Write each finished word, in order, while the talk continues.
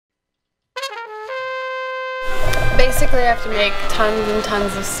basically I have to make tons and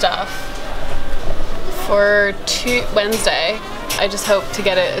tons of stuff for Wednesday. I just hope to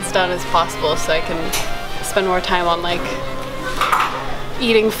get it as done as possible so I can spend more time on like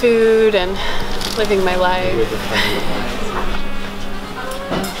eating food and living my life.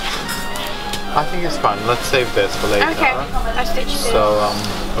 I think it's fun. Let's save this for later. Okay, I stitched it. So,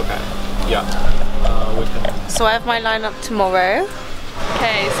 okay. Yeah. We can... So I have my lineup tomorrow.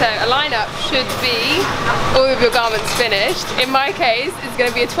 Okay, so a lineup should be all of your garments finished. In my case, it's going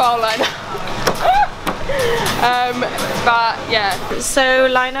to be a 12 lineup. But yeah. So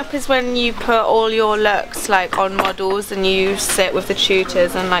lineup is when you put all your looks like on models and you sit with the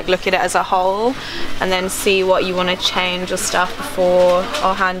tutors and like look at it as a whole and then see what you want to change or stuff before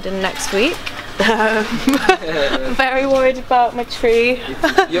I'll hand in next week. I'm very worried about my tree. You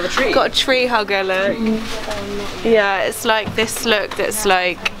have a tree? Got a tree hugger look. Yeah, it's like this look that's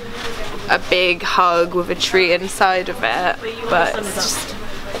like a big hug with a tree inside of it, but it's just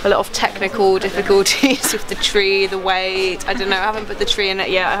a lot of technical difficulties with the tree, the weight. I don't know, I haven't put the tree in it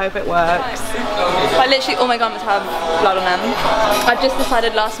yet, I hope it works. Like literally all my garments have blood on them. I've just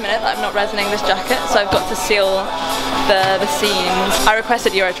decided last minute that I'm not resining this jacket, so I've got to seal the seams. I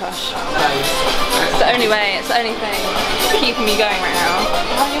requested Eurotrash. It's the only way, it's the only thing keeping me going right now.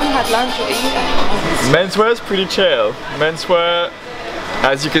 I haven't even had lunch or eaten. Menswear is pretty chill. Menswear,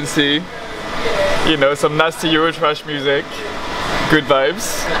 as you can see, you know, some nasty Eurotrash music. Good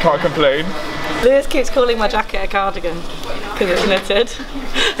vibes, can't complain. Lewis keeps calling my jacket a cardigan because it's knitted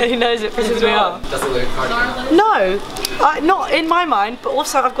and he knows it pisses me off. Does it look like a cardigan? No, not in my mind, but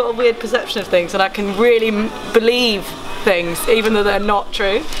also I've got a weird perception of things and I can really believe things even though they're not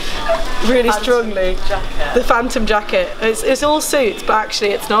true. Really strongly. The phantom jacket. It's all suits but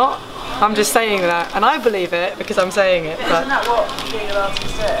actually it's not. I'm just saying that and I believe it because I'm saying it. But isn't that what being an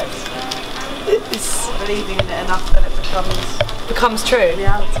artist is? It's believing in it enough that it becomes true.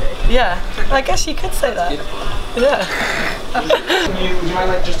 reality. Yeah, I guess you could say that. Yeah. Would you mind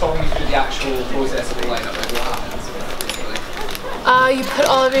like just talking me through the actual process of the lineup, like what happens? You put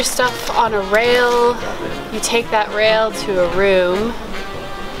all of your stuff on a rail, you take that rail to a room,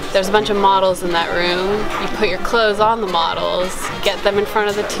 there's a bunch of models in that room, you put your clothes on the models, get them in front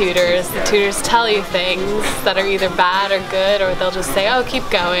of the tutors tell you things that are either bad or good, or they'll just say, oh, keep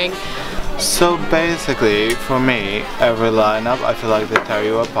going. So basically, for me, every lineup, I feel like they tear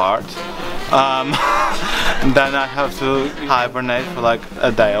you apart. Then I have to hibernate for like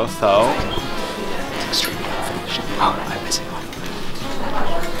a day or so. It's extremely unfinished. Oh, I'm missing one.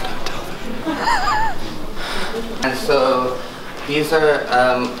 Don't tell them. And so, these are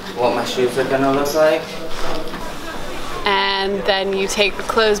what my shoes are gonna look like. And then you take the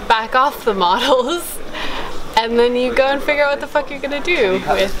clothes back off the models. And then you go and figure out what the fuck you're gonna do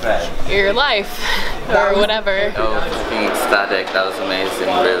with your life or whatever. Oh, fucking ecstatic! That was amazing,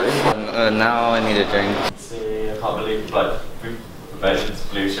 really. Now I need a drink. See, I can't believe like promotions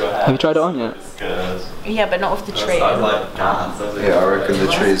blew your hair. Have you tried it on yet? It's good. Yeah, but not with the tree. I like Yeah, I reckon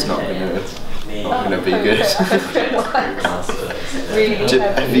the tree's not gonna be good. Really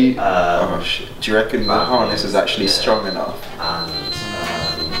do you reckon the harness is actually strong enough?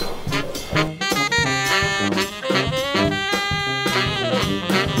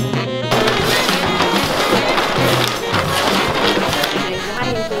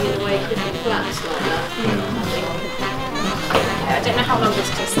 I don't know how long this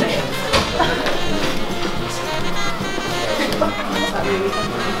can stay.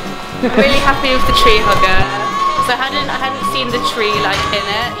 I'm really happy with the tree hugger. So I hadn't seen the tree like in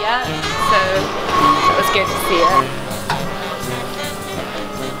it yet, so it was good to see it.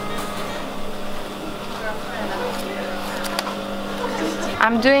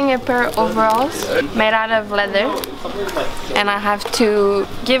 I'm doing a pair of overalls made out of leather, and I have to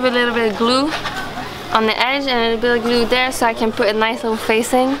give a little bit of glue on the edge and a little bit of glue there so I can put a nice little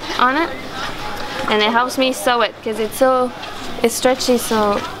facing on it, and it helps me sew it because it's stretchy,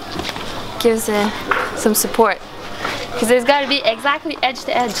 so it gives some support, because there's got to be exactly edge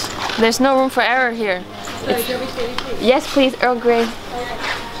to edge. There's no room for error here. Yes please, Earl Grey.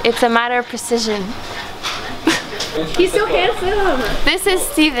 It's a matter of precision. He's so handsome! This is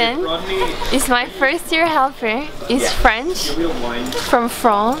Steven. He's my first year helper. He's French, from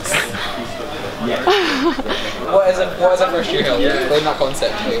France. What is a first year helper? Explain that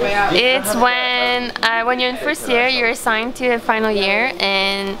concept to me. It's when you're in first year, you're assigned to a final year,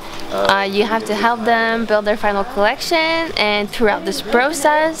 and you have to help them build their final collection, and throughout this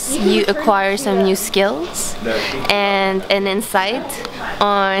process you acquire some new skills and an insight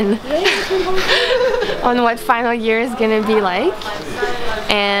on what final year is gonna be like.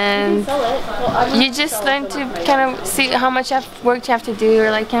 And and you just learn to kind of see how much work you have to do, or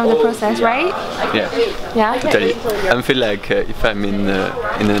like kind of the process, right? Yeah. Yeah. Totally. I feel like if I'm in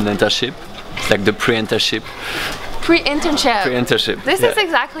an internship, like the pre-internship. Pre-internship. Pre-internship. This is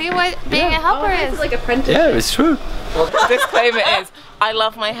exactly what being a helper is. Like apprenticeship. Yeah, it's true. Disclaimer is, I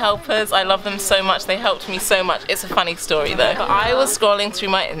love my helpers, I love them so much, they helped me so much. It's a funny story though. I was scrolling through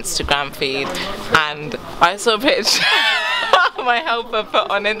my Instagram feed and I saw a picture my helper put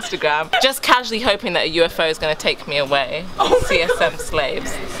on Instagram, just casually hoping that a UFO is going to take me away. CSM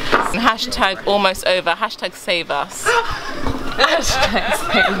slaves. And hashtag almost over, hashtag save us.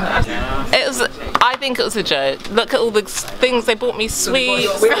 It was, I think it was a joke. Look at all the things they bought me,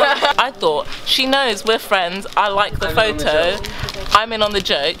 sweets. I thought, she knows we're friends, I like the photo, I'm in on the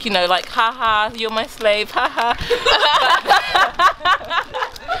joke, you know, like haha, you're my slave, haha.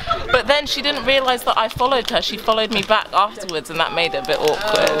 But then she didn't realise that I followed her, she followed me back afterwards and that made it a bit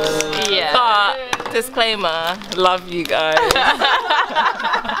awkward. Yeah. But, disclaimer, love you guys.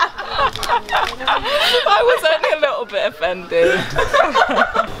 I was only a little bit offended.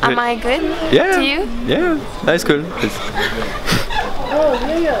 Am I good to you? Yeah, that's cool.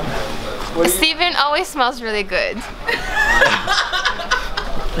 Steven always smells really good.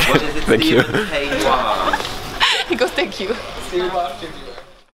 What is it, Thank you. He goes, thank you.